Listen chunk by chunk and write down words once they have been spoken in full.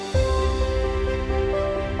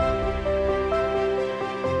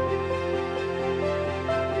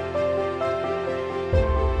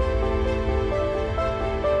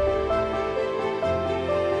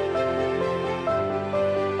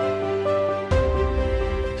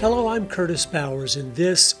Hello, I'm Curtis Bowers, and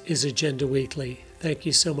this is Agenda Weekly. Thank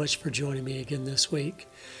you so much for joining me again this week.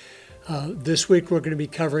 This week we're going to be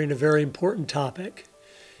covering a very important topic.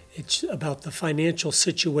 It's about the financial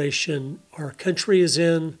situation our country is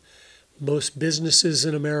in, most businesses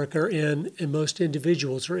in America are in, and most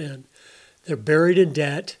individuals are in. They're buried in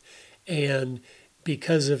debt, and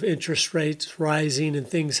because of interest rates rising and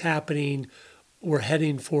things happening, we're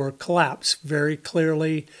heading for collapse very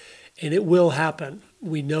clearly, and it will happen.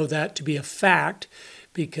 We know that to be a fact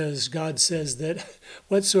because God says that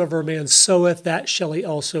whatsoever a man soweth, that shall he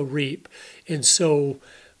also reap. And so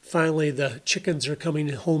finally the chickens are coming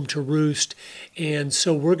home to roost. And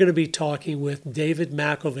so we're going to be talking with David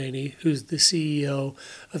McAlvany, who's the CEO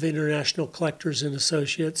of International Collectors and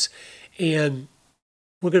Associates. And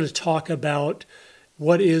we're going to talk about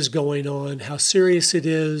what is going on, how serious it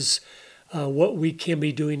is, what we can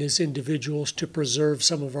be doing as individuals to preserve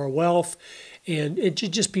some of our wealth, and to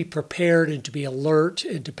just be prepared and to be alert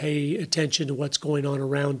and to pay attention to what's going on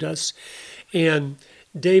around us. And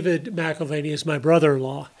David McAlvany is my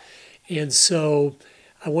brother-in-law. And so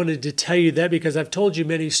I wanted to tell you that because I've told you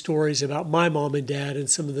many stories about my mom and dad and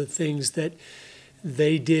some of the things that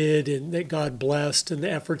they did and that God blessed and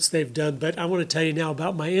the efforts they've done. But I want to tell you now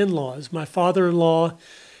about my in-laws. My father-in-law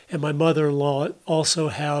and my mother-in-law also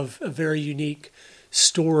have a very unique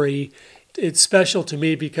story. It's special to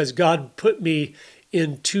me because God put me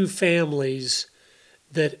in two families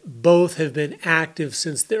that both have been active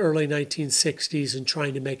since the early 1960s and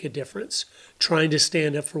trying to make a difference, trying to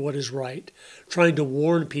stand up for what is right, trying to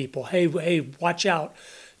warn people, hey, watch out.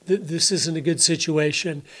 This isn't a good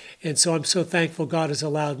situation. And so I'm so thankful God has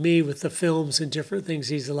allowed me with the films and different things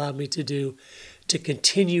he's allowed me to do to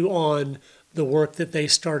continue on the work that they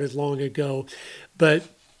started long ago. But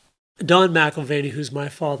Don McAlvany, who's my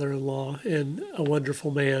father-in-law and a wonderful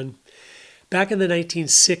man, back in the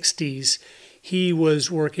 1960s, he was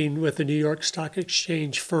working with a New York Stock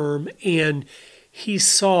Exchange firm, and he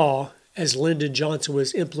saw, as Lyndon Johnson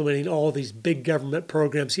was implementing all these big government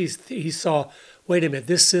programs, he saw, wait a minute,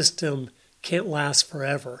 this system can't last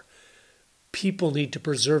forever. People need to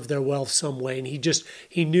preserve their wealth some way. And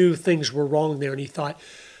he knew things were wrong there, and he thought,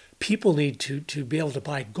 people need to be able to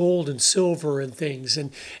buy gold and silver and things.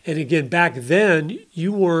 And again, back then,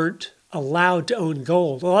 you weren't allowed to own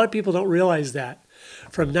gold. A lot of people don't realize that.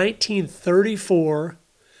 From 1934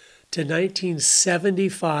 to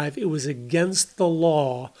 1975, it was against the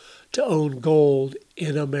law to own gold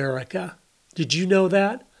in America. Did you know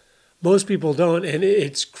that? Most people don't, and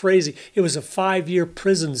it's crazy. It was a 5-year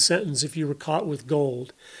prison sentence if you were caught with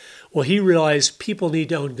gold. Well, he realized people need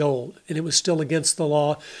to own gold, and it was still against the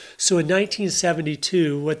law. So in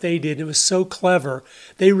 1972, what they did, and it was so clever,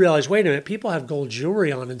 they realized, wait a minute, people have gold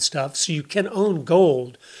jewelry on and stuff, so you can own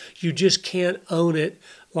gold. You just can't own it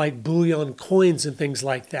like bullion coins and things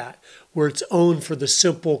like that, where it's owned for the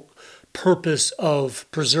simple purpose of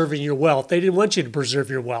preserving your wealth. They didn't want you to preserve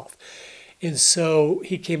your wealth. And so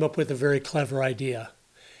he came up with a very clever idea.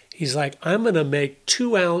 He's like, I'm going to make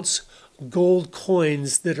 2-ounce gold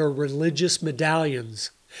coins that are religious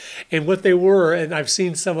medallions. And what they were, and I've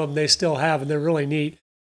seen some of them they still have, and they're really neat.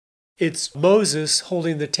 It's Moses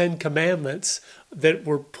holding the 10 Commandments that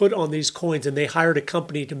were put on these coins, and they hired a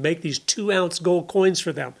company to make these 2-ounce gold coins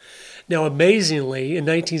for them. Now, amazingly, in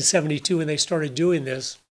 1972, when they started doing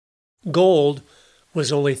this, gold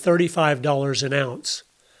was only $35 an ounce.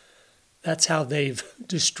 That's how they've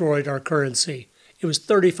destroyed our currency. It was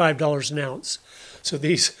 $35 an ounce. So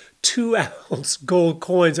these 2-ounce gold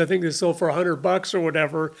coins, I think they sold for $100 or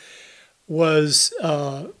whatever, was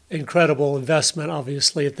incredible investment,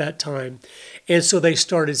 obviously, at that time. And so they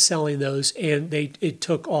started selling those, and it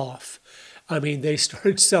took off. I mean, they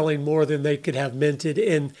started selling more than they could have minted,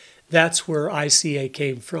 and that's where ICA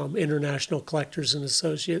came from, International Collectors and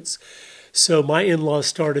Associates. So my in-laws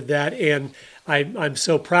started that, and I'm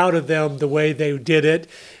so proud of them, the way they did it.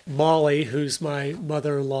 Molly, who's my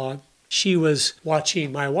mother-in-law, she was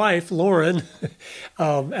watching my wife, Lauren,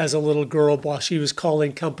 as a little girl while she was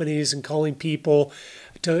calling companies and calling people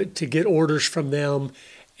to get orders from them.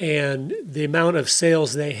 And the amount of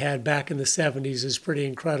sales they had back in the 70s is pretty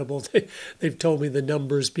incredible. They've told me the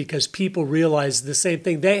numbers because people realized the same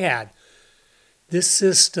thing they had. This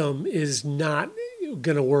system is not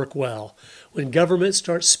going to work well. When government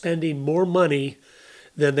starts spending more money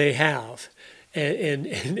than they have, and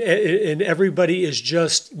everybody is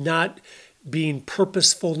just not being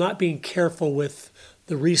purposeful, not being careful with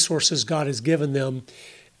the resources God has given them,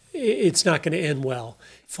 it's not going to end well.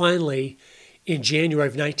 Finally, in January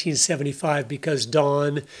of 1975, because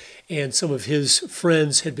Don and some of his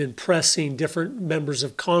friends had been pressing different members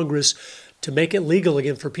of Congress to make it legal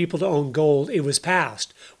again for people to own gold. It was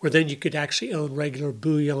passed, where then you could actually own regular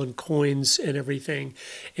bullion coins and everything.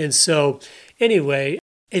 And so, anyway,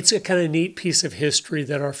 it's a kind of neat piece of history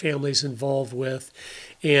that our family's involved with.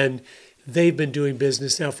 And they've been doing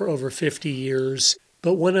business now for over 50 years.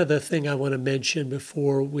 But one other thing I want to mention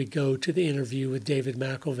before we go to the interview with David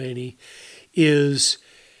McAlvany is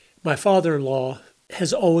my father-in-law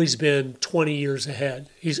has always been 20 years ahead.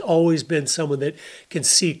 He's always been someone that can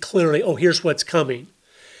see clearly, oh, here's what's coming.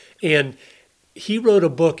 And he wrote a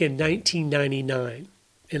book in 1999,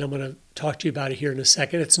 and I'm going to talk to you about it here in a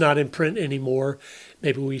second. It's not in print anymore.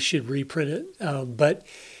 Maybe we should reprint it. But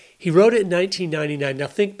he wrote it in 1999. Now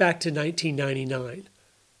think back to 1999.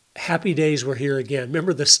 Happy days were here again.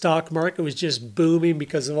 Remember, the stock market was just booming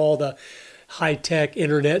because of all the high-tech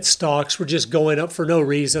internet stocks were just going up for no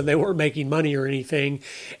reason. They weren't making money or anything,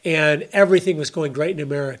 and everything was going great in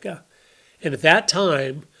America. And at that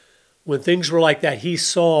time, when things were like that, he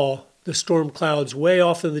saw the storm clouds way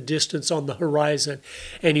off in the distance on the horizon,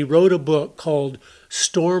 and he wrote a book called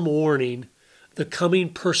Storm Warning: The Coming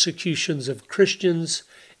Persecutions of Christians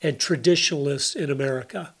and Traditionalists in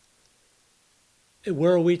America. And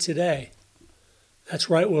where are we today? That's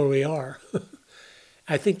right where we are.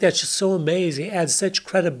 I think that's just so amazing. It adds such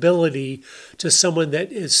credibility to someone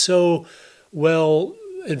that is so well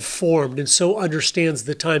informed and so understands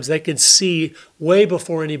the times. They can see way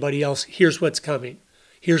before anybody else, here's what's coming.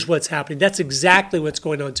 Here's what's happening. That's exactly what's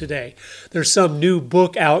going on today. There's some new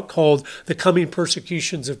book out called The Coming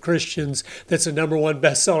Persecutions of Christians that's a #1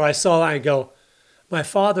 bestseller. I saw that and I go, my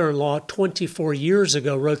father-in-law 24 years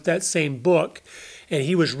ago wrote that same book, and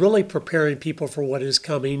he was really preparing people for what is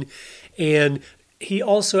coming. And he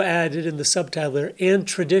also added in the subtitle there, and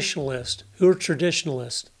traditionalists. Who are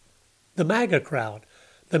traditionalists? The MAGA crowd,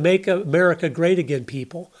 the Make America Great Again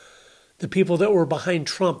people, the people that were behind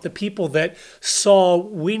Trump, the people that saw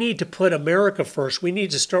we need to put America first. We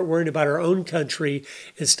need to start worrying about our own country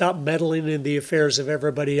and stop meddling in the affairs of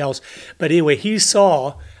everybody else. But anyway, he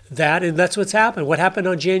saw that, and that's what's happened. What happened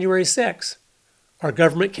on January 6th? Our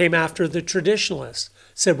government came after the traditionalists,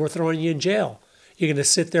 said, we're throwing you in jail. You're going to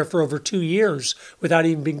sit there for over 2 years without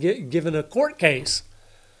even being given a court case.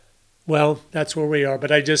 Well, that's where we are.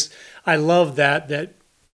 But I love that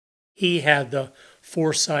he had the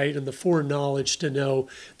foresight and the foreknowledge to know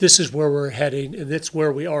this is where we're heading, and that's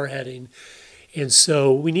where we are heading. And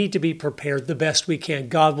so we need to be prepared the best we can.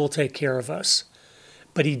 God will take care of us.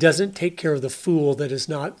 But he doesn't take care of the fool that is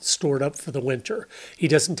not stored up for the winter. He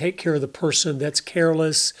doesn't take care of the person that's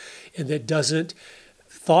careless and that doesn't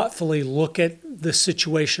thoughtfully look at the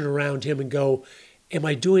situation around him and go, am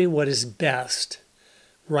I doing what is best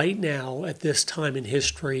right now at this time in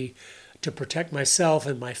history to protect myself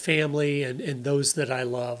and my family and those that I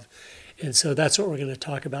love? And so that's what we're going to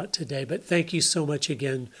talk about today. But thank you so much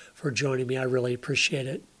again for joining me. I really appreciate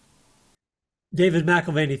it. David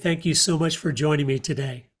McAlvany, thank you so much for joining me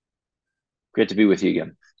today. Great to be with you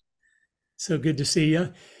again. So good to see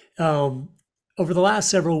you. Over the last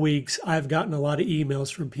several weeks, I've gotten a lot of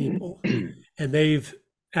emails from people, and they've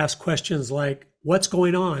asked questions like, what's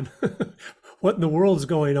going on? What in the world is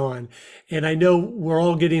going on? And I know we're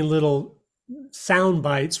all getting little sound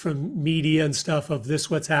bites from media and stuff of this,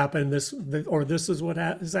 what's happened, this is what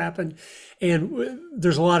has happened. And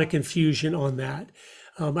there's a lot of confusion on that.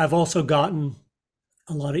 I've also gotten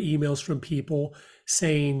a lot of emails from people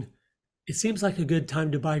saying, it seems like a good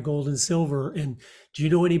time to buy gold and silver. And do you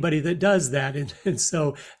know anybody that does that? And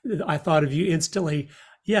so I thought of you instantly.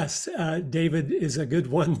 Yes, David is a good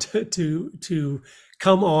one to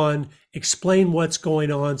come on, explain what's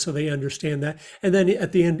going on so they understand that. And then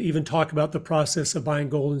at the end, even talk about the process of buying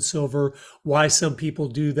gold and silver, why some people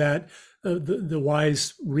do that, the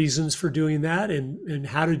wise reasons for doing that, and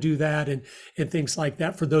how to do that, and things like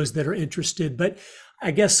that for those that are interested. But I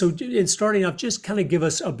guess so in starting off, just kind of give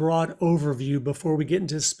us a broad overview before we get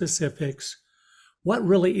into specifics. What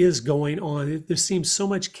really is going on? There seems so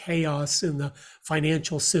much chaos in the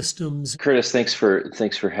financial systems. Curtis, thanks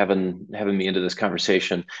for having me into this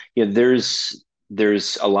conversation. Yeah,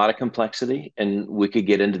 there's a lot of complexity, and we could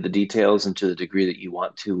get into the details, and to the degree that you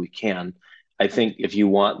want to, we can. I think if you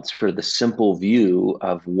want for the simple view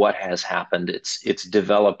of what has happened, it's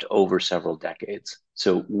developed over several decades.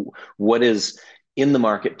 So what is in the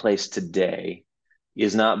marketplace today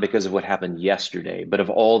is not because of what happened yesterday, but of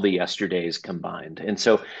all the yesterdays combined. And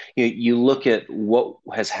so you look at what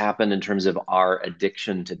has happened in terms of our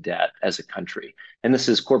addiction to debt as a country. And this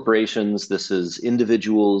is corporations, this is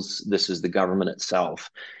individuals, this is the government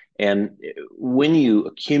itself. And when you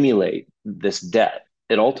accumulate this debt,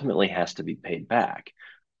 it ultimately has to be paid back.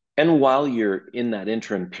 And while you're in that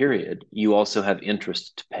interim period, you also have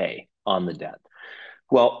interest to pay on the debt.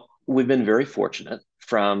 Well, we've been very fortunate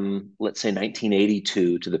from, let's say,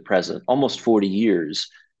 1982 to the present, almost 40 years,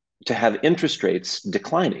 to have interest rates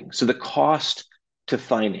declining. So the cost to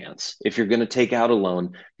finance, if you're going to take out a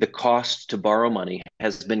loan, the cost to borrow money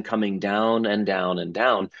has been coming down and down and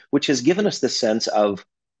down, which has given us the sense of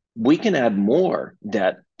we can add more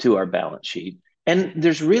debt to our balance sheet. And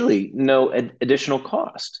there's really no additional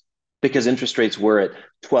cost because interest rates were at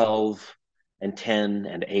 12 and 10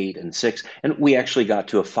 and 8 and 6. And we actually got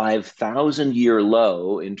to a 5,000 year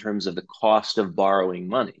low in terms of the cost of borrowing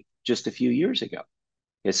money just a few years ago.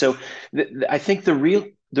 Yeah, so I think the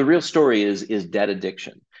real story is debt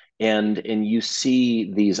addiction. And you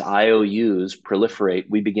see these IOUs proliferate.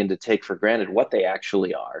 We begin to take for granted what they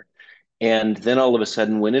actually are. And then all of a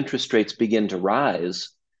sudden, when interest rates begin to rise,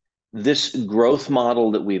 this growth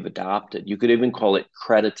model that we've adopted, you could even call it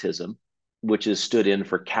creditism, which is stood in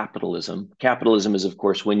for capitalism. Capitalism is, of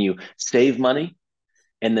course, when you save money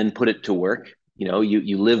and then put it to work.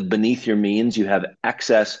 You live beneath your means, you have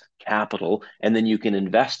excess capital, and then you can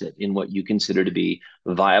invest it in what you consider to be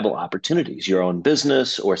viable opportunities, your own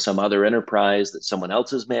business or some other enterprise that someone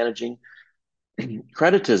else is managing.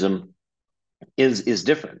 Creditism is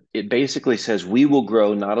different. It basically says we will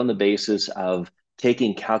grow not on the basis of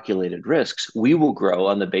taking calculated risks. We will grow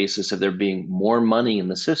on the basis of there being more money in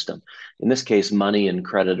the system. In this case, money and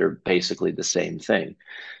credit are basically the same thing.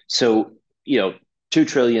 So, $2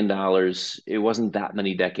 trillion, it wasn't that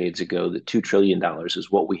many decades ago that $2 trillion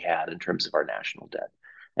is what we had in terms of our national debt.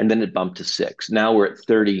 And then it bumped to six. Now we're at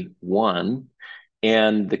 31,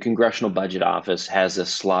 and the Congressional Budget Office has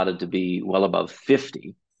us slotted to be well above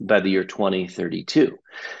 50 by the year 2032.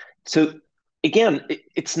 So again,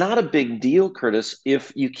 it's not a big deal, Curtis,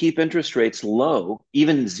 if you keep interest rates low,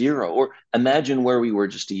 even zero, or imagine where we were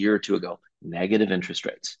just a year or two ago, negative interest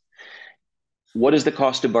rates. What is the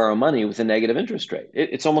cost to borrow money with a negative interest rate?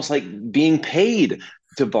 It's almost like being paid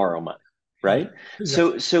to borrow money, Yeah, right?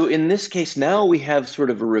 exactly. So in this case, now we have sort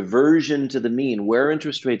of a reversion to the mean where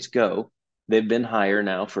interest rates go. They've been higher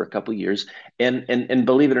now for a couple of years. And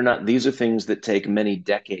believe it or not, these are things that take many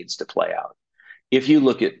decades to play out. If you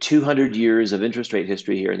look at 200 years of interest rate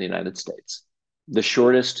history here in the United States, the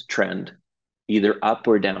shortest trend, either up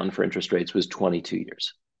or down for interest rates, was 22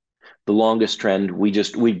 years. The longest trend,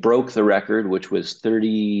 we broke the record, which was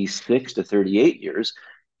 36 to 38 years.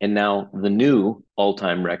 And now the new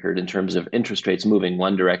all-time record in terms of interest rates moving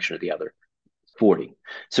one direction or the other, 40.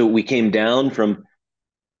 So we came down from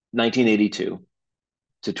 1982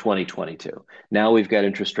 to 2022. Now we've got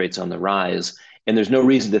interest rates on the rise, and there's no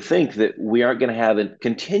reason to think that we aren't going to have a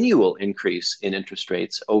continual increase in interest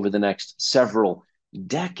rates over the next several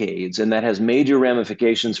decades. And that has major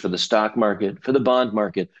ramifications for the stock market, for the bond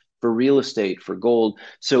market, for real estate, for gold.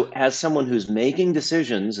 So, as someone who's making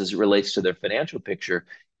decisions as it relates to their financial picture,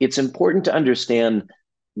 it's important to understand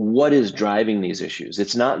what is driving these issues.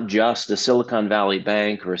 It's not just a Silicon Valley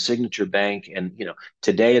bank or a signature bank, and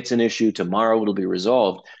today it's an issue, tomorrow it'll be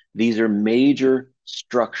resolved. These are major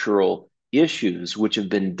structural issues which have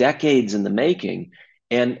been decades in the making,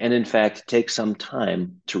 and in fact take some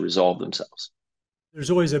time to resolve themselves. There's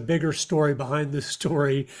always a bigger story behind this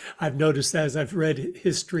story. I've noticed that as I've read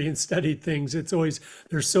history and studied things. It's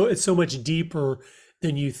so much deeper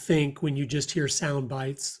than you think when you just hear sound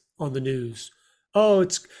bites on the news. Oh,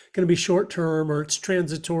 it's going to be short term or it's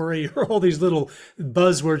transitory or all these little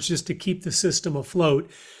buzzwords just to keep the system afloat.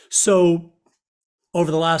 So over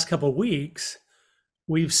the last couple of weeks,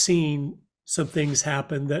 we've seen some things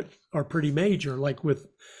happen that are pretty major, like with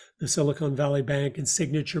the Silicon Valley Bank and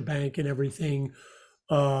Signature Bank and everything.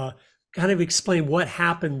 Uh, Kind of explain what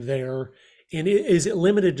happened there, and is it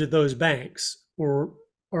limited to those banks, or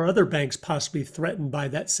are other banks possibly threatened by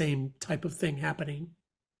that same type of thing happening?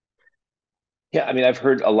 Yeah, I mean, I've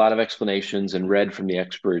heard a lot of explanations and read from the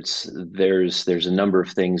experts. There's a number of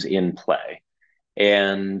things in play.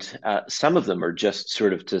 And some of them are just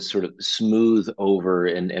sort of smooth over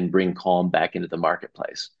and bring calm back into the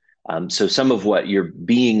marketplace. So some of what you're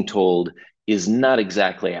being told is not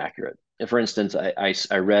exactly accurate. For instance,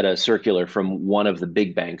 I read a circular from one of the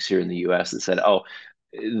big banks here in the US that said, oh,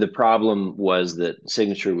 the problem was that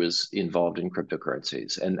Signature was involved in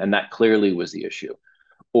cryptocurrencies, and that clearly was the issue.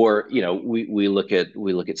 Or we look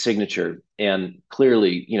at Signature, and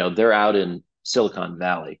clearly they're out in Silicon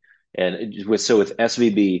Valley, and with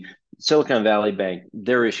SVB, Silicon Valley Bank,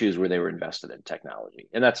 their issues were they were invested in technology,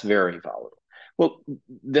 and that's very volatile. Well,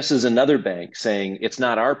 this is another bank saying it's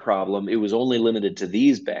not our problem, it was only limited to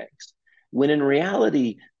these banks, when in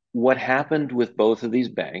reality what happened with both of these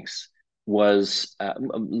banks was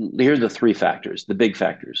here are the three factors, the big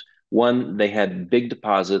factors. One, they had big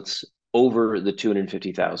deposits over the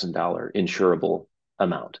 $250,000 insurable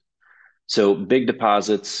amount. So big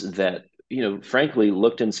deposits that, frankly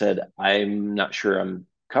looked and said, I'm not sure I'm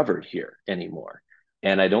covered here anymore.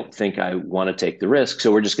 And I don't think I want to take the risk.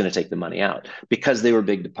 So we're just going to take the money out. Because they were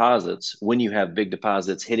big deposits, when you have big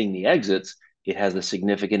deposits hitting the exits, it has a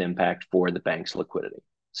significant impact for the bank's liquidity.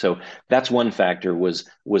 So that's one factor was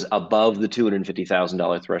above the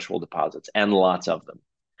 $250,000 threshold deposits and lots of them.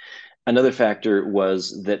 Another factor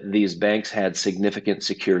was that these banks had significant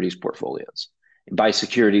securities portfolios. By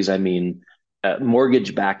securities, I mean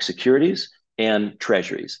mortgage-backed securities and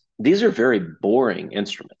treasuries. These are very boring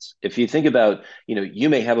instruments. If you think about, you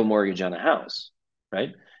may have a mortgage on a house,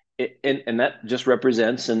 right? And that just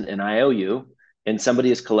represents an IOU, and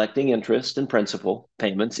somebody is collecting interest and principal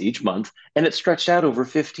payments each month, and it's stretched out over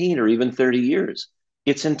 15 or even 30 years.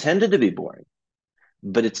 It's intended to be boring,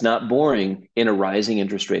 but it's not boring in a rising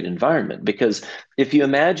interest rate environment. Because if you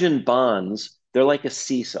imagine bonds, they're like a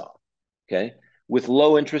seesaw. Okay. With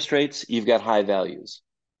low interest rates, you've got high values.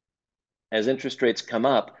 As interest rates come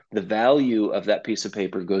up, the value of that piece of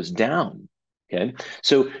paper goes down. Okay.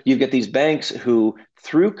 So you've got these banks who,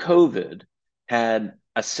 through COVID, had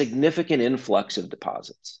a significant influx of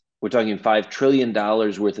deposits. We're talking $5 trillion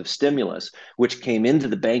worth of stimulus, which came into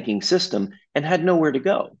the banking system and had nowhere to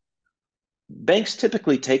go. Banks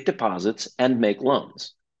typically take deposits and make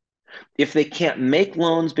loans. If they can't make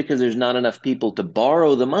loans because there's not enough people to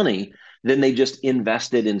borrow the money, then they just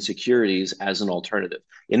invest it in securities as an alternative.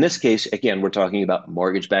 In this case, again, we're talking about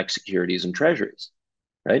mortgage-backed securities and treasuries,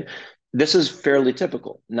 right? This is fairly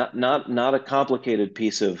typical, not a complicated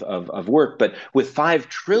piece of work, but with $5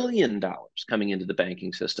 trillion coming into the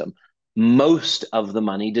banking system, most of the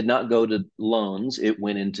money did not go to loans, it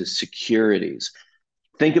went into securities.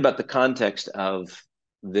 Think about the context of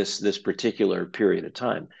this particular period of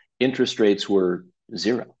time. Interest rates were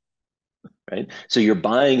zero, right? So you're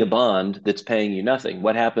buying a bond that's paying you nothing.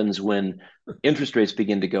 What happens when interest rates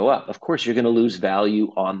begin to go up? Of course, you're going to lose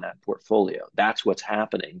value on that portfolio. That's what's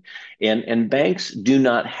happening. And banks do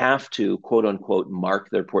not have to, quote unquote,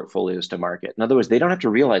 mark their portfolios to market. In other words, they don't have to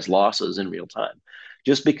realize losses in real time.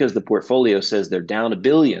 Just because the portfolio says they're down $1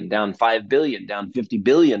 billion, down $5 billion, down $50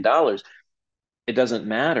 billion, it doesn't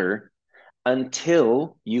matter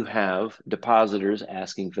until you have depositors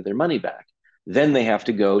asking for their money back. Then they have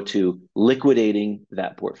to go to liquidating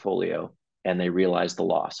that portfolio and they realize the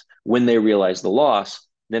loss. When they realize the loss,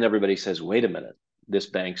 then everybody says, wait a minute, this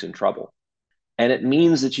bank's in trouble. And it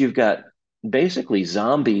means that you've got basically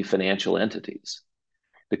zombie financial entities.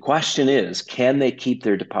 The question is, can they keep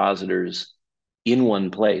their depositors in one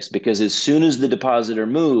place? Because as soon as the depositor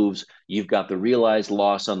moves, you've got the realized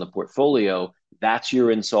loss on the portfolio. That's your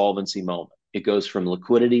insolvency moment. It goes from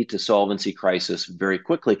liquidity to solvency crisis very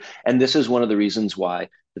quickly. And this is one of the reasons why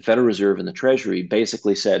the Federal Reserve and the Treasury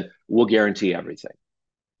basically said, we'll guarantee everything.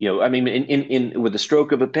 I mean, in with the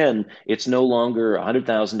stroke of a pen, it's no longer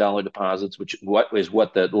 $100,000 deposits, which what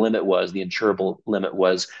the limit was, the insurable limit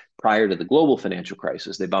was prior to the global financial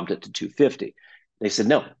crisis. They bumped it to 250. They said,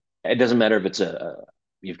 no, it doesn't matter if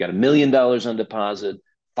you've got $1 million on deposit,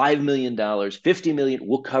 $5 million, $50 million,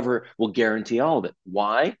 we'll guarantee all of it.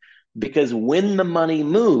 Why? Because when the money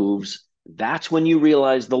moves, that's when you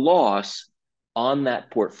realize the loss on that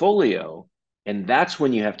portfolio. And that's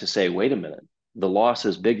when you have to say, wait a minute, the loss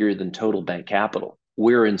is bigger than total bank capital.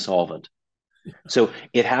 We're insolvent. So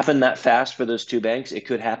it happened that fast for those two banks. It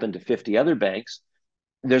could happen to 50 other banks.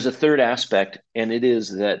 There's a third aspect, and it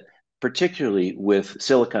is that particularly with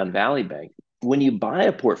Silicon Valley Bank, when you buy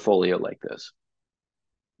a portfolio like this,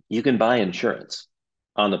 you can buy insurance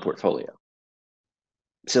on the portfolio.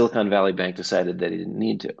 Silicon Valley Bank decided that it didn't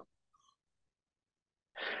need to.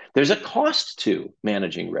 There's a cost to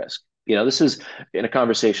managing risk. This is in a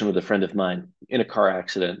conversation with a friend of mine in a car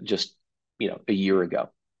accident just, a year ago.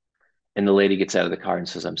 And the lady gets out of the car and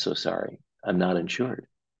says, I'm so sorry, I'm not insured.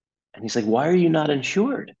 And he's like, why are you not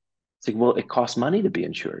insured? It's like, well, it costs money to be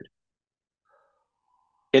insured.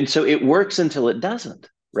 And so it works until it doesn't,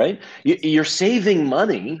 right? You're saving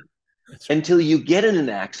money until you get in an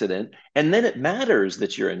accident, and then it matters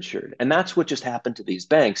that you're insured. And that's what just happened to these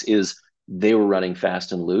banks is they were running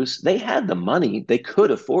fast and loose. They had the money, they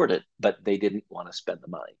could afford it, but they didn't want to spend the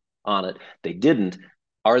money on it. They didn't.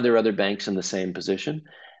 Are there other banks in the same position?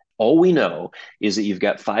 All we know is that you've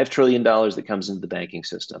got $5 trillion that comes into the banking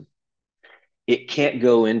system. It can't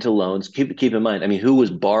go into loans. Keep in mind, I mean, who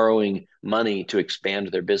was borrowing money to expand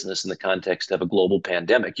their business in the context of a global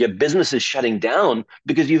pandemic? You have businesses shutting down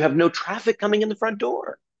because you have no traffic coming in the front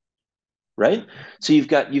door. right? So you've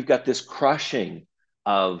got this crushing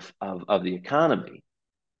of the economy,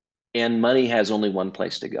 and money has only one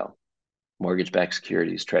place to go: mortgage-backed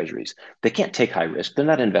securities, treasuries. They can't take high risk. They're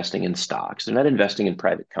not investing in stocks. They're not investing in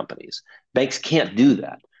private companies. Banks can't do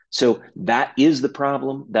that. So that is the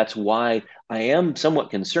problem. That's why I am somewhat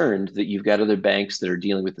concerned that you've got other banks that are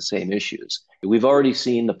dealing with the same issues. We've already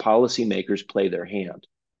seen the policymakers play their hand.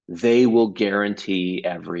 They will guarantee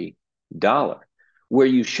every dollar. Where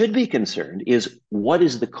you should be concerned is what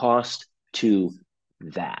is the cost to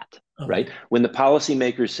that, Oh, right? When the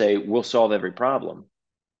policymakers say, we'll solve every problem,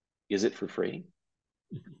 is it for free?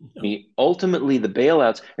 I no. mean, ultimately, the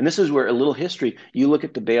bailouts, and this is where a little history, you look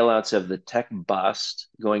at the bailouts of the tech bust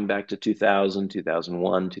going back to 2000,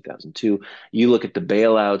 2001, 2002. You look at the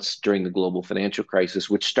bailouts during the global financial crisis,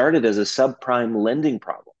 which started as a subprime lending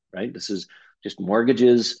problem, right? This is just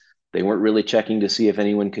mortgages. They weren't really checking to see if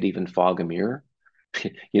anyone could even fog a mirror.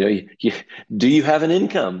 Do you have an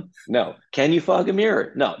income? No. Can you fog a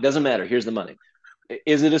mirror? No, it doesn't matter. Here's the money.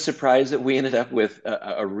 Is it a surprise that we ended up with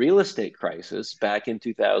a real estate crisis back in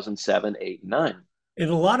 2007, 8, 9? And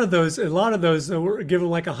a lot of those were given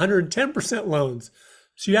like 110% loans.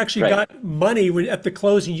 So you actually Right. got money when at the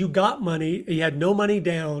closing, you got money, you had no money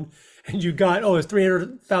down, and you got, oh, it's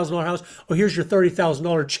 $300,000 house. Oh, here's your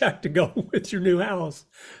 $30,000 check to go with your new house.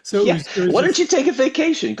 So Yeah. it was Why don't just, you take a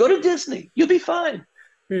vacation? Go to Disney. You'll be fine.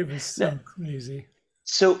 it was Now, so crazy.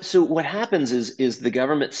 so what happens is the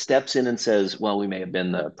government steps in and says, well, we may have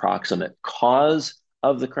been the proximate cause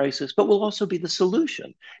of the crisis, but we'll also be the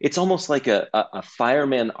solution. It's almost like a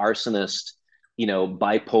fireman arsonist,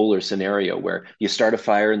 bipolar scenario where you start a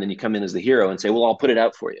fire and then you come in as the hero and say, well, I'll put it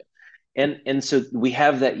out for you. And so we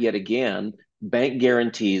have that yet again: bank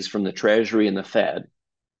guarantees from the Treasury and the Fed,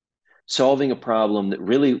 solving a problem that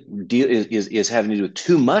really is having to do with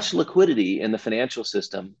too much liquidity in the financial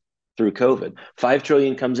system through COVID. 5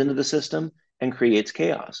 trillion comes into the system and creates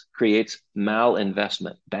chaos, creates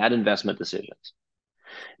malinvestment, bad investment decisions.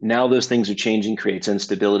 Now those things are changing, creates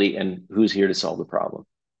instability, and who's here to solve the problem?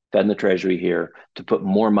 Fed and the Treasury here to put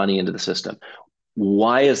more money into the system.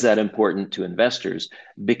 Why is that important to investors?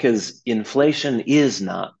 Because inflation is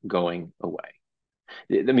not going away.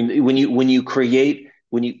 I mean, when you create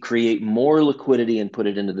more liquidity and put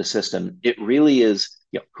it into the system, it really is,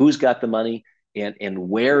 who's got the money and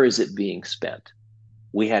where is it being spent?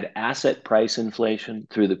 We had asset price inflation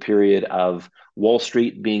through the period of Wall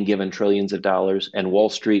Street being given trillions of dollars and Wall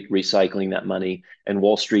Street recycling that money, and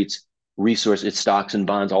Wall Street's its stocks and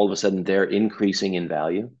bonds, all of a sudden they're increasing in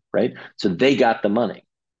value, right? So they got the money.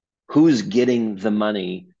 Who's getting the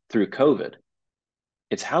money through COVID?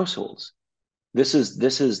 It's households. This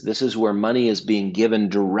is where money is being given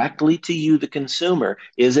directly to you, the consumer.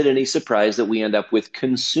 Is it any surprise that we end up with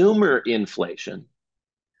consumer inflation?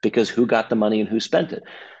 Because who got the money and who spent it?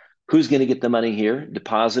 Who's going to get the money here?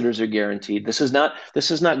 Depositors are guaranteed. This is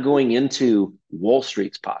not going into Wall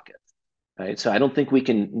Street's pocket, right? So I don't think we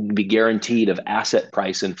can be guaranteed of asset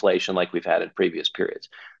price inflation like we've had in previous periods.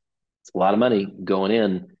 It's a lot of money going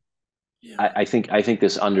in. Yeah. I think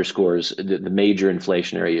this underscores the major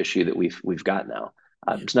inflationary issue that we've got now.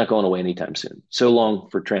 Yeah. It's not going away anytime soon. So long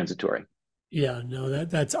for transitory. Yeah, no,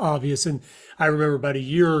 that's obvious. And I remember about a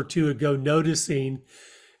year or two ago noticing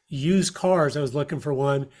used cars. I was looking for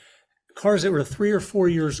one. Cars that were 3 or 4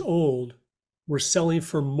 years old were selling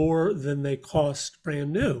for more than they cost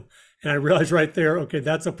brand new. And I realized right there, okay,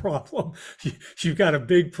 that's a problem. You've got a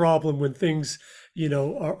big problem when things,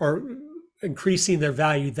 are increasing their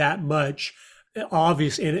value that much.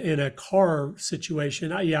 Obvious in a car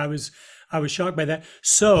situation. I was shocked by that.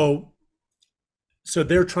 So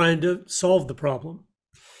they're trying to solve the problem.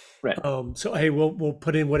 Right. So hey, we'll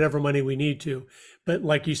put in whatever money we need to, but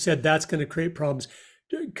like you said, that's going to create problems.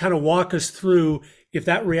 Kind of walk us through if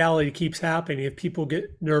that reality keeps happening, if people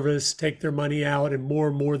get nervous, take their money out, and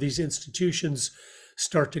more of these institutions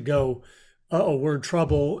start to go, oh, we're in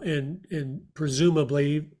trouble, and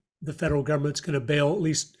presumably the federal government's going to bail at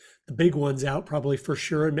least the big ones out, probably for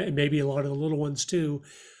sure, and maybe a lot of the little ones too,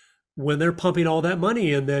 when they're pumping all that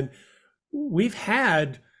money in. Then we've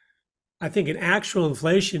had, I think, in actual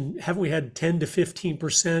inflation, haven't we had 10 to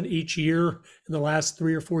 15% each year in the last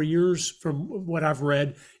 3 or 4 years from what I've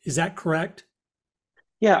read? Is that correct?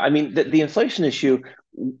 Yeah, I mean the inflation issue,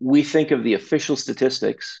 we think of the official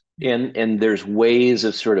statistics, Yeah. and there's ways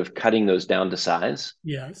of sort of cutting those down to size.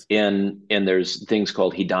 Yes. And there's things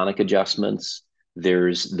called hedonic adjustments.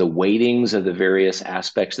 There's the weightings of the various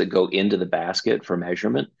aspects that go into the basket for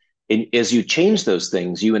measurement. And as you change those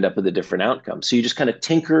things, you end up with a different outcome. So you just kind of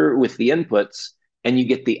tinker with the inputs and you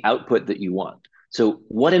get the output that you want. So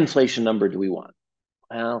what inflation number do we want?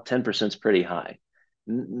 well, 10% is pretty high.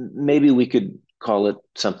 Maybe we could call it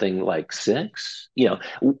something like six.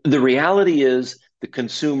 The reality is the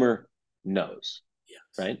consumer knows, Yes.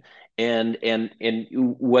 right? And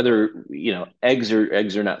whether eggs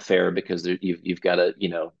are not fair because you've got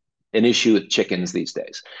an issue with chickens these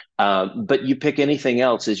days. But you pick anything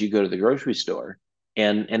else as you go to the grocery store,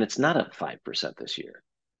 and it's not up 5% this year.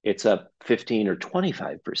 It's up 15 or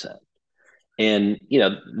 25%. And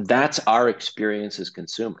that's our experience as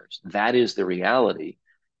consumers. That is the reality.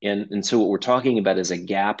 And so what we're talking about is a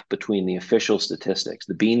gap between the official statistics,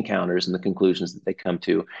 the bean counters and the conclusions that they come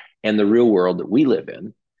to, and the real world that we live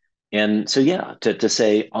in. And so, yeah, to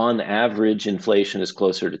say on average inflation is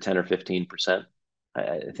closer to 10 or 15%,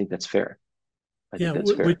 I think that's fair. I Yeah, think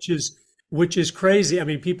that's fair. which is crazy. I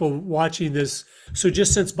mean, people watching this. So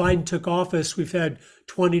just since Biden took office, we've had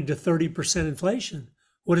 20 to 30% inflation.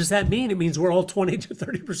 What does that mean? It means we're all 20 to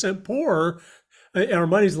 30% poorer. Our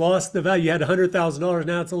money's lost the value. You had $100,000.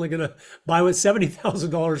 Now it's only going to buy what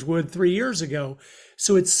 $70,000 would 3 years ago.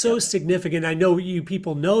 So it's Yeah. so significant. I know you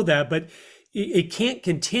people know that, but it can't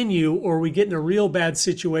continue, or we get in a real bad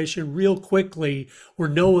situation real quickly where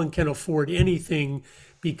no one can afford anything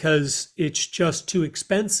because it's just too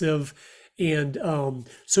expensive. And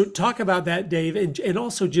so talk about that, Dave, and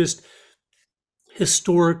also just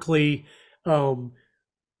historically, um,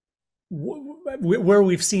 where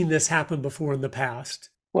we've seen this happen before in the past.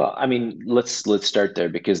 Well, I mean, let's start there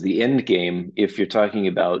because the end game, if you're talking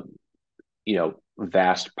about,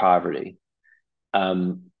 vast poverty,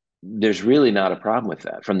 um, there's really not a problem with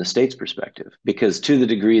that from the state's perspective, because to the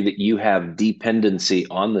degree that you have dependency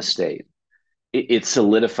on the state, it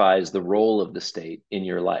solidifies the role of the state in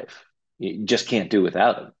your life. You just can't do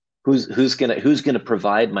without them. Who's gonna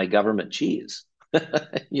provide my government cheese?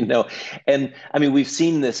 you know, and I mean we've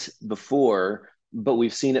seen this before, but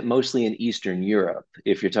we've seen it mostly in Eastern Europe.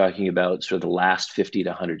 If you're talking about sort of the last 50 to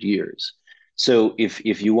 100 years, so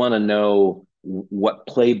if you want to know what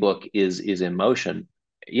playbook is in motion,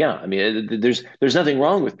 yeah, I mean there's nothing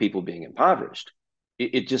wrong with people being impoverished.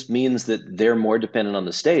 It just means that they're more dependent on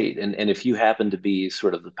the state. And if you happen to be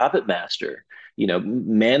sort of the puppet master,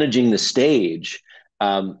 managing the stage,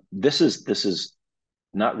 this is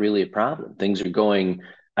not really a problem. Things are going,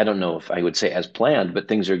 I don't know if I would say as planned, but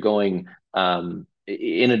things are going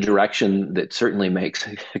in a direction that certainly makes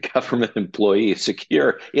a government employee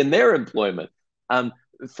secure in their employment. Um,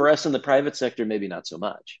 for us in the private sector, maybe not so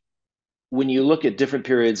much. When you look at different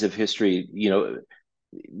periods of history,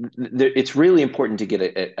 it's really important to get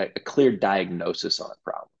a clear diagnosis on a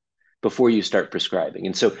problem before you start prescribing.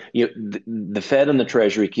 And so, the Fed and the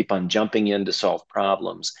Treasury keep on jumping in to solve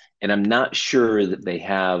problems, and I'm not sure that they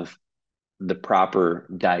have the proper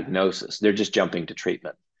diagnosis. They're just jumping to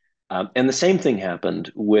treatment. And the same thing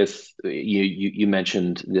happened with you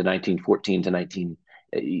mentioned the 1914 to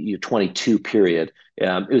 1922 period.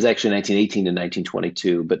 It was actually 1918 to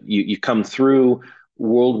 1922, but you come through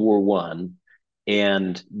World War One,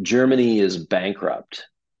 and Germany is bankrupt,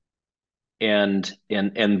 and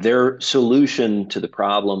their solution to the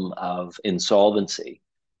problem of insolvency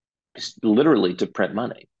is literally to print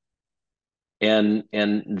money. And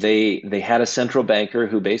they had a central banker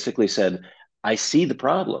who basically said, I see the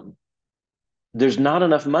problem. There's not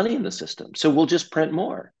enough money in the system, so we'll just print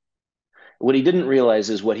more. What he didn't realize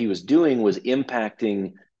is what he was doing was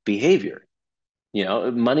impacting behavior.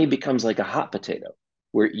 Money becomes like a hot potato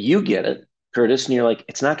where you get it, Curtis, and you're like,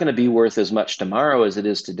 it's not going to be worth as much tomorrow as it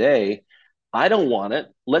is today. I don't want it.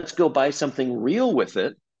 Let's go buy something real with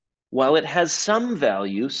it while it has some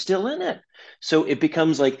value still in it. So it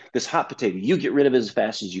becomes like this hot potato. You get rid of it as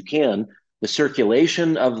fast as you can. The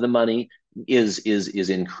circulation of the money is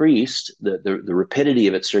increased, the rapidity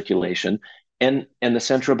of its circulation. And the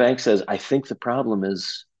central bank says, I think the problem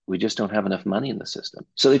is we just don't have enough money in the system.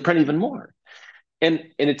 So they print even more. And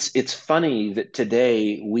it's funny that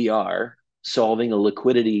today we are solving a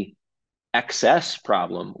liquidity excess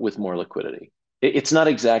problem with more liquidity. It's not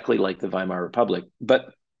exactly like the Weimar Republic,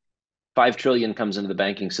 but 5 trillion comes into the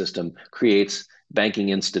banking system, creates banking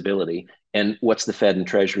instability. And what's the Fed and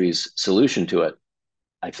Treasury's solution to it?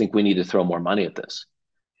 I think we need to throw more money at this.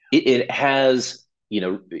 It has,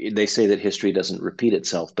 they say that history doesn't repeat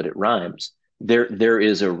itself, but it rhymes. There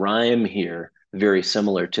is a rhyme here very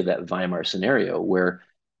similar to that Weimar scenario where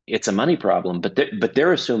it's a money problem, but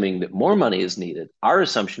they're assuming that more money is needed. Our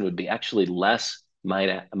assumption would be actually less might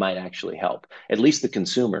actually help, at least the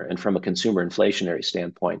consumer. And from a consumer inflationary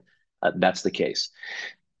standpoint, that's the case.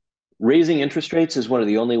 Raising interest rates is one of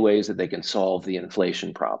the only ways that they can solve the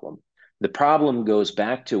inflation problem. The problem goes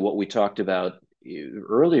back to what we talked about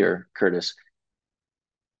earlier, Curtis.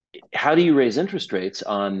 how do you raise interest rates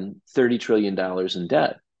on $30 trillion in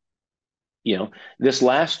debt? You know, this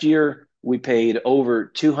last year we paid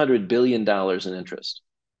over $200 billion in interest.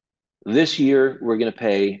 This year we're going to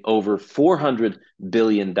pay over $400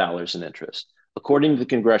 billion in interest. According to the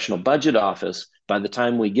Congressional Budget Office, by the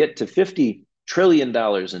time we get to $50 trillion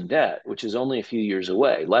in debt, which is only a few years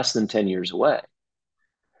away, less than 10 years away,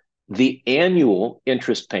 the annual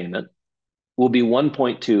interest payment will be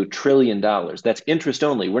 $1.2 trillion. That's interest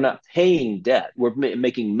only. We're not paying debt. We're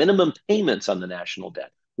making minimum payments on the national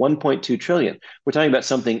debt. 1.2 trillion. We're talking about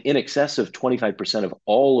something in excess of 25% of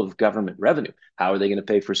all of government revenue. How are they going to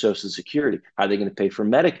pay for Social Security? How are they going to pay for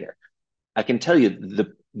Medicare? I can tell you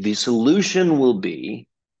the solution will be,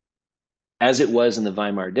 as it was in the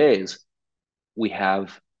Weimar days, we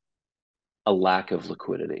have a lack of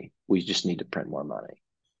liquidity. We just need to print more money.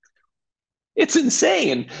 It's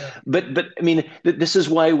insane. Yeah. But I mean, this is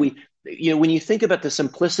why when you think about the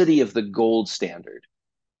simplicity of the gold standard,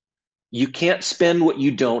 you can't spend what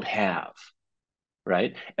you don't have,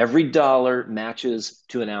 right? Every dollar matches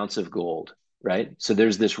to an ounce of gold, right? So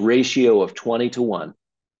there's this ratio of 20 to 1.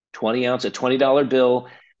 20 ounce, a $20 bill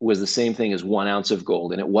was the same thing as 1 ounce of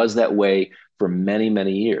gold. And it was that way for many,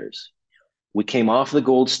 many years. We came off the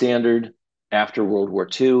gold standard after World War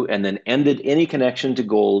II and then ended any connection to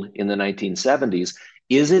gold in the 1970s.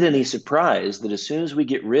 Is it any surprise that as soon as we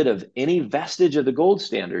get rid of any vestige of the gold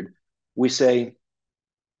standard, we say,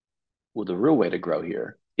 well, the real way to grow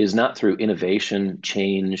here is not through innovation,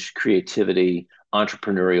 change, creativity,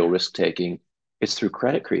 entrepreneurial risk taking. It's through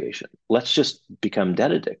credit creation. Let's just become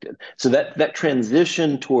debt addicted. So that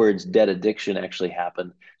transition towards debt addiction actually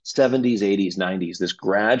happened 70s, 80s, 90s, this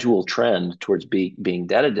gradual trend towards being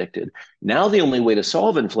debt addicted. Now the only way to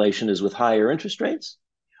solve inflation is with higher interest rates.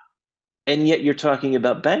 And yet you're talking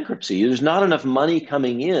about bankruptcy. There's not enough money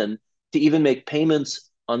coming in to even make payments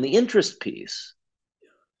on the interest piece.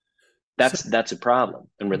 So, That's a problem,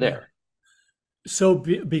 and we're yeah. there. So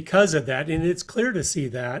because of that, and it's clear to see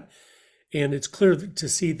that, and it's clear to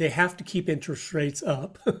see they have to keep interest rates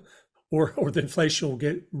up, or the inflation will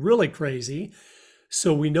get really crazy.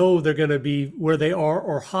 So we know they're going to be where they are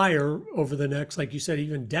or higher over the next, like you said,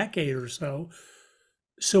 even decade or so.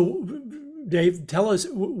 So, Dave, tell us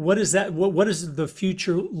what is that? What does the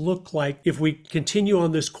future look like if we continue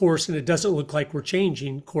on this course and it doesn't look like we're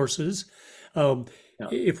changing courses? Um, Yeah.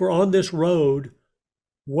 if we're on this road,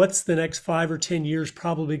 what's the next 5 or 10 years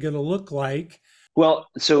probably going to look like? Well,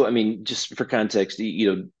 so I mean, just for context,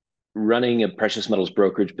 running a precious metals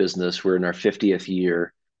brokerage business, we're in our 50th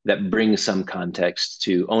year. That brings some context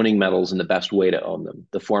to owning metals and the best way to own them,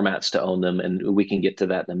 the formats to own them, and we can get to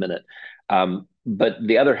that in a minute. But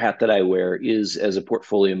the other hat that I wear is as a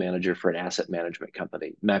portfolio manager for an asset management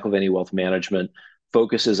company. McAlvany Wealth Management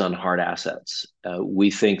focuses on hard assets. We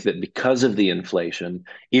think that because of the inflation,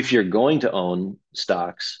 if you're going to own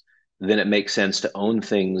stocks, then it makes sense to own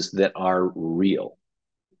things that are real.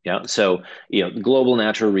 Yeah. So, global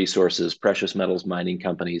natural resources, precious metals mining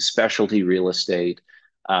companies, specialty real estate,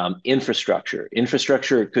 infrastructure.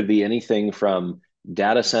 Infrastructure could be anything from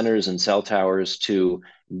data centers and cell towers to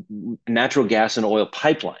natural gas and oil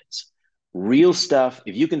pipelines. Real stuff.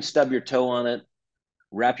 If you can stub your toe on it,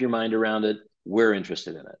 wrap your mind around it, we're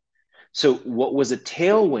interested in it. So, what was a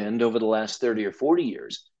tailwind over the last 30 or 40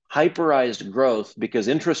 years, hyperized growth because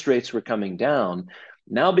interest rates were coming down,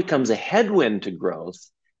 now becomes a headwind to growth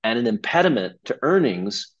and an impediment to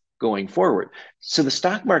earnings going forward. So, the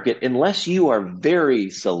stock market, unless you are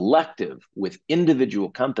very selective with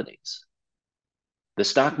individual companies, the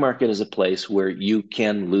stock market is a place where you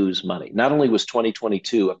can lose money. Not only was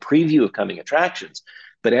 2022 a preview of coming attractions,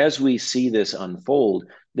 but as we see this unfold,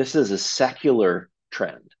 this is a secular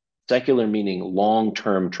trend. Secular meaning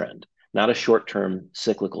long-term trend, not a short-term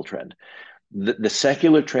cyclical trend. The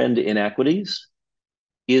secular trend in equities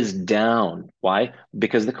is down. Why?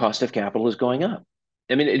 Because the cost of capital is going up.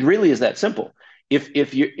 I mean, it really is that simple.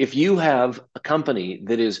 If you have a company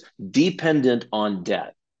that is dependent on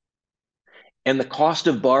debt and the cost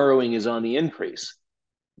of borrowing is on the increase,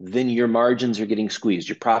 then your margins are getting squeezed.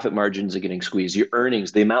 Your profit margins are getting squeezed. Your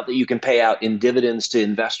earnings, the amount that you can pay out in dividends to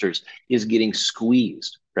investors is getting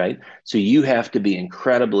squeezed, right? So you have to be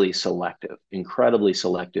incredibly selective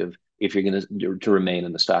if you're going to remain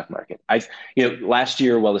in the stock market. Last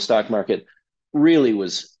year, while the stock market really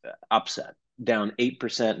was upset, down 8%,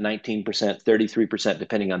 19%, 33%,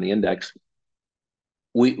 depending on the index,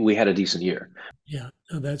 we had a decent year. Yeah,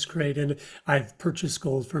 no, that's great. And I've purchased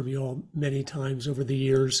gold from you all many times over the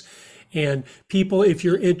years. And people, if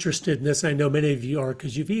you're interested in this, I know many of you are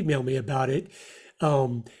because you've emailed me about it.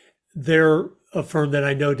 Um, there a firm that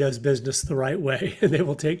I know does business the right way, and they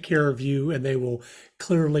will take care of you, and they will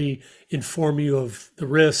clearly inform you of the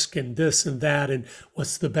risk and this and that and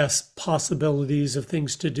what's the best possibilities of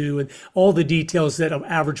things to do and all the details that an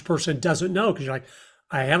average person doesn't know because you're like,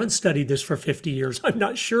 I haven't studied this for 50 years. I'm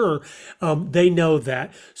not sure. They know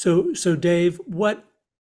that. So Dave,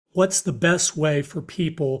 what's the best way for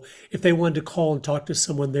people if they wanted to call and talk to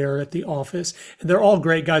someone there at the office? And they're all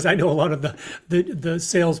great guys. I know a lot of the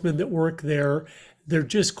salesmen that work there. They're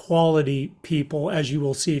just quality people, as you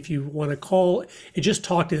will see if you want to call and just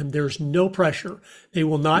talk to them. There's no pressure. They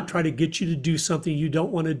will not try to get you to do something you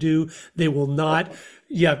don't want to do. They will not,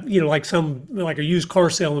 yeah, like a used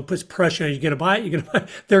car salesman puts pressure on you. You're going to buy it. You're going to buy it.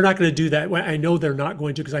 They're not going to do that. Well, I know they're not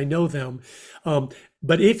going to because I know them.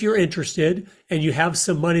 But if you're interested and you have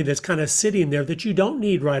some money that's kind of sitting there that you don't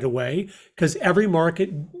need right away, because every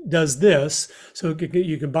market does this, so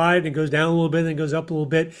you can buy it and it goes down a little bit and it goes up a little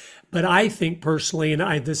bit. But I think personally, and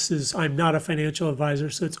I'm not a financial advisor,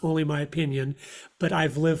 so it's only my opinion, but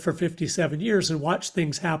I've lived for 57 years and watched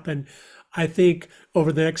things happen. I think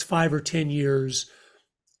over the next 5 or 10 years,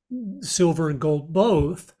 silver and gold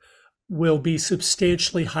both will be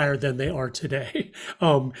substantially higher than they are today.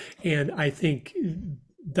 And I think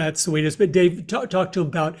that's the way it is. But Dave, talk to them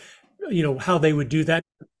about, how they would do that.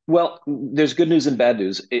 Well, there's good news and bad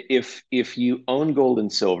news. If you own gold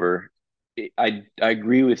and silver, I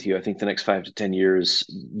agree with you. I think the next 5 to 10 years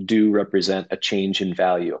do represent a change in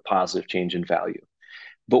value, a positive change in value.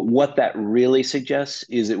 But what that really suggests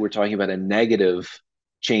is that we're talking about a negative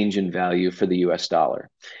change in value for the US dollar.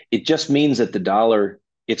 It just means that the dollar,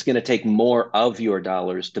 it's going to take more of your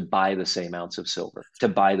dollars to buy the same ounce of silver, to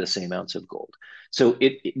buy the same ounce of gold. So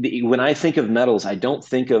when I think of metals, I don't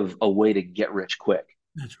think of a way to get rich quick.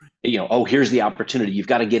 That's right. Oh, here's the opportunity. You've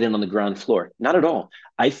got to get in on the ground floor. Not at all.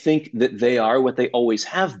 I think that they are what they always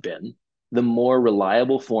have been, the more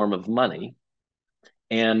reliable form of money.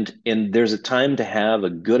 And there's a time to have a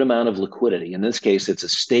good amount of liquidity. In this case, it's a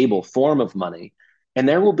stable form of money. And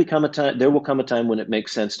there will come a time when it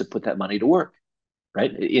makes sense to put that money to work,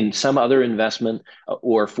 right? In some other investment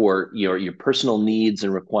or for your personal needs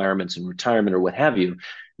and requirements and retirement or what have you.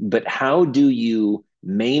 But how do you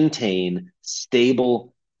maintain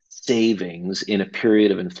stable savings in a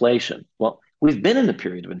period of inflation? Well, we've been in a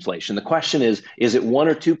period of inflation. The question is it 1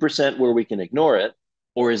 or 2% where we can ignore it?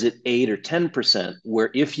 Or is it 8 or 10% where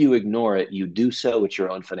if you ignore it, you do so at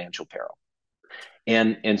your own financial peril?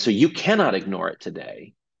 And so you cannot ignore it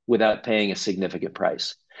today without paying a significant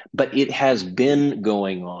price. But it has been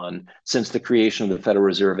going on since the creation of the Federal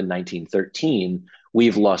Reserve in 1913.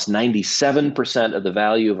 We've lost 97% of the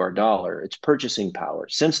value of our dollar, its purchasing power,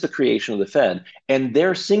 since the creation of the Fed. And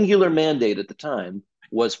their singular mandate at the time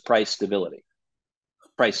was price stability.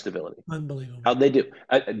 Price stability. Unbelievable. How'd they do?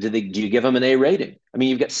 Do you give them an A rating? I mean,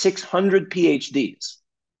 you've got 600 PhDs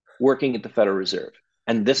working at the Federal Reserve.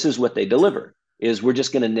 And this is what they deliver, is we're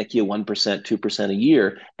just going to nick you 1%, 2% a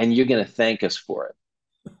year, and you're going to thank us for it.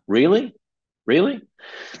 Really? Really?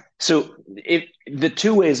 So the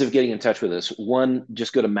two ways of getting in touch with us, one,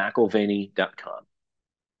 just go to McAlvany.com.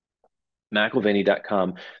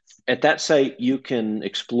 McAlvany.com. At that site, you can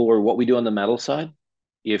explore what we do on the metal side.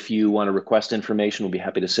 If you want to request information, we'll be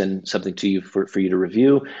happy to send something to you for you to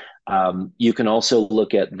review. You can also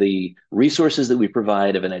look at the resources that we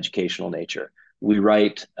provide of an educational nature. We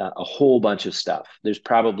write a whole bunch of stuff. There's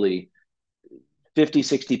probably 50,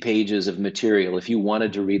 60 pages of material if you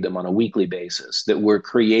wanted to read them on a weekly basis that we're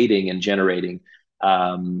creating and generating.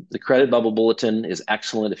 The Credit Bubble Bulletin is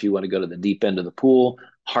excellent if you want to go to the deep end of the pool.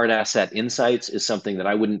 Hard Asset Insights is something that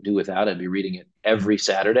I wouldn't do without. I'd be reading it every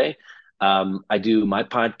Saturday. I do my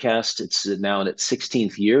podcast. It's now in its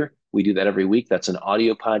 16th year. We do that every week. That's an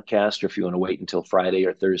audio podcast, or if you want to wait until Friday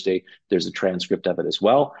or Thursday, there's a transcript of it as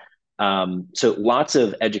well. So lots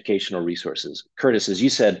of educational resources. Curtis, as you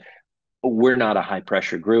said, we're not a high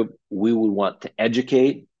pressure group. We would want to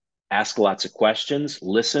educate, ask lots of questions,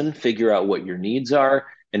 listen, figure out what your needs are,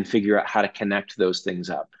 and figure out how to connect those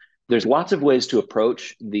things up. There's lots of ways to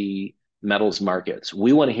approach the metals markets.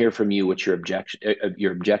 We want to hear from you what your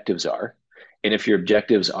objectives are. And if your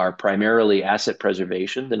objectives are primarily asset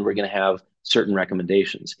preservation, then we're going to have certain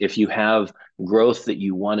recommendations. If you have growth that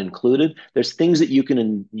you want included, there's things that you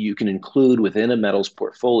can include within a metals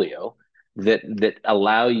portfolio that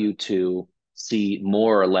allow you to see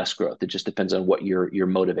more or less growth. It just depends on what your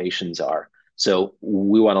motivations are. So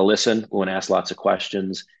we want to listen, we want to ask lots of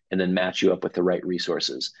questions, and then match you up with the right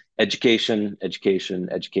resources. Education, education,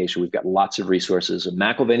 education. We've got lots of resources at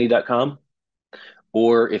McAlvany.com.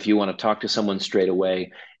 Or if you want to talk to someone straight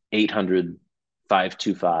away,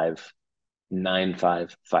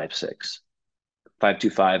 800-525-9556.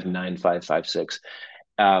 525-9556.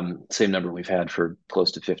 Same number we've had for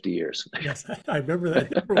close to 50 years. Yes, I remember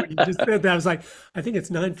that number when you just said that. I was like, I think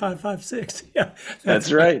it's 9556. Yeah, That's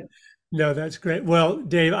that's right. right. No, that's great. Well,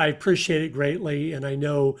 Dave, I appreciate it greatly. And I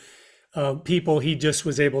know people, he just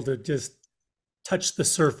was able to just touch the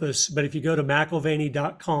surface. But if you go to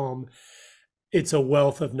McAlvany.com, it's a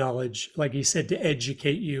wealth of knowledge, like he said, to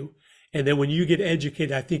educate you. And then when you get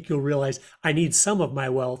educated, I think you'll realize I need some of my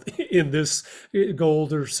wealth in this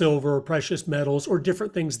gold or silver or precious metals or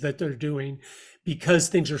different things that they're doing because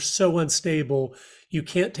things are so unstable. You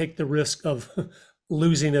can't take the risk of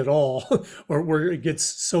losing it all or where it gets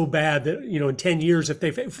so bad that, in 10 years, if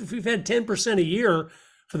we've had 10% a year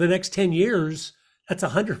for the next 10 years, that's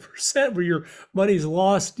 100% where your money's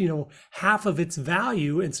lost, half of its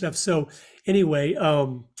value and stuff. So anyway,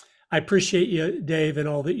 I appreciate you, Dave, and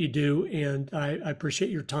all that you do. And I appreciate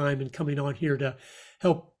your time and coming on here to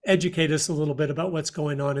help educate us a little bit about what's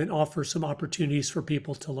going on and offer some opportunities for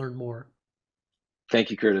people to learn more. Thank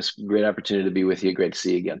you, Curtis. Great opportunity to be with you. Great to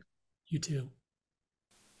see you again. You too.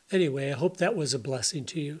 Anyway, I hope that was a blessing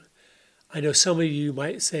to you. I know some of you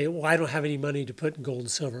might say, well, I don't have any money to put in gold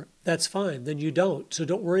and silver. That's fine. Then you don't. So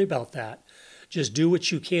don't worry about that. Just do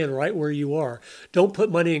what you can right where you are. Don't put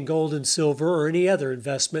money in gold and silver or any other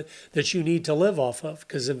investment that you need to live off of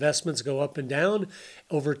because investments go up and down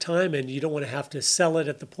over time and you don't want to have to sell it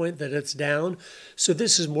at the point that it's down. So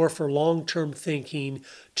this is more for long-term thinking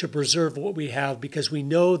to preserve what we have because we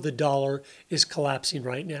know the dollar is collapsing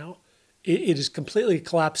right now. It is completely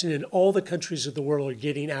collapsing and all the countries of the world are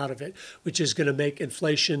getting out of it, which is going to make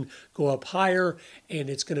inflation go up higher and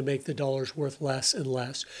it's going to make the dollars worth less and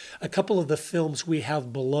less. A couple of the films we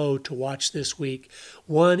have below to watch this week.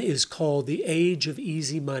 One is called The Age of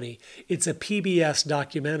Easy Money. It's a PBS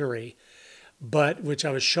documentary, which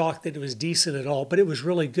I was shocked that it was decent at all, but it was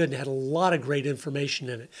really good and had a lot of great information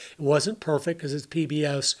in it. It wasn't perfect because it's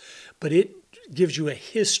PBS, but it gives you a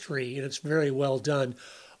history and it's very well done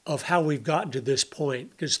of how we've gotten to this point,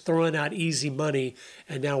 because throwing out easy money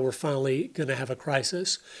and now we're finally going to have a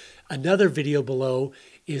crisis. Another video below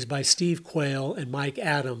is by Steve Quayle and Mike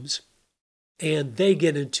Adams, and they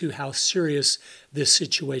get into how serious this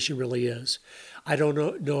situation really is. I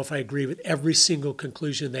don't know if I agree with every single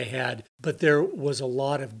conclusion they had, but there was a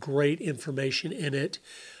lot of great information in it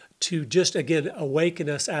to just, again, awaken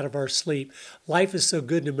us out of our sleep. Life is so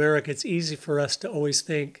good in America, it's easy for us to always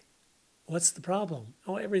think, what's the problem?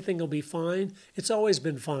 Oh, everything will be fine. It's always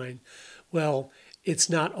been fine. Well, it's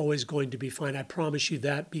not always going to be fine. I promise you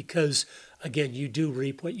that because, again, you do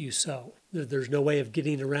reap what you sow. There's no way of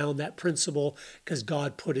getting around that principle because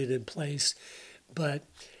God put it in place. But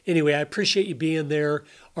anyway, I appreciate you being there.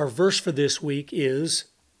 Our verse for this week is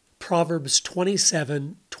Proverbs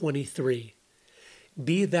 27:23.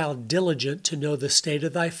 Be thou diligent to know the state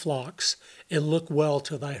of thy flocks and look well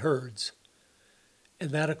to thy herds. And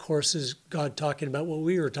that, of course, is God talking about what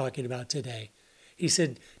we were talking about today. He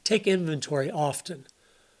said, take inventory often.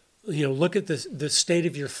 Look at the state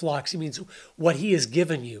of your flocks. He means what he has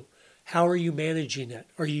given you. How are you managing it?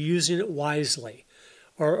 Are you using it wisely?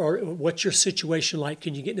 Or what's your situation like?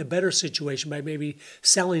 Can you get in a better situation by maybe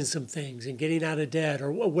selling some things and getting out of debt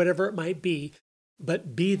or whatever it might be?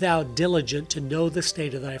 But be thou diligent to know the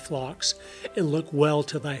state of thy flocks and look well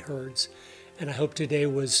to thy herds. And I hope today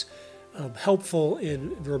was helpful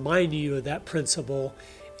in reminding you of that principle.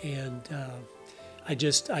 And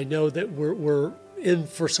I know that we're in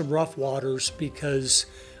for some rough waters because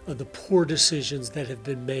of the poor decisions that have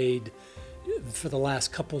been made for the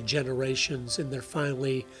last couple generations, and they're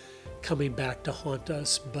finally coming back to haunt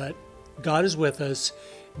us. But God is with us,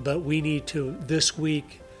 but we need to, this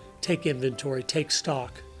week, take inventory, take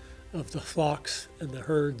stock of the flocks and the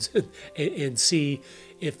herds and see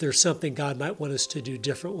if there's something God might want us to do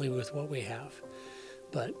differently with what we have.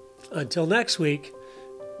 But until next week,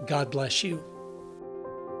 God bless you.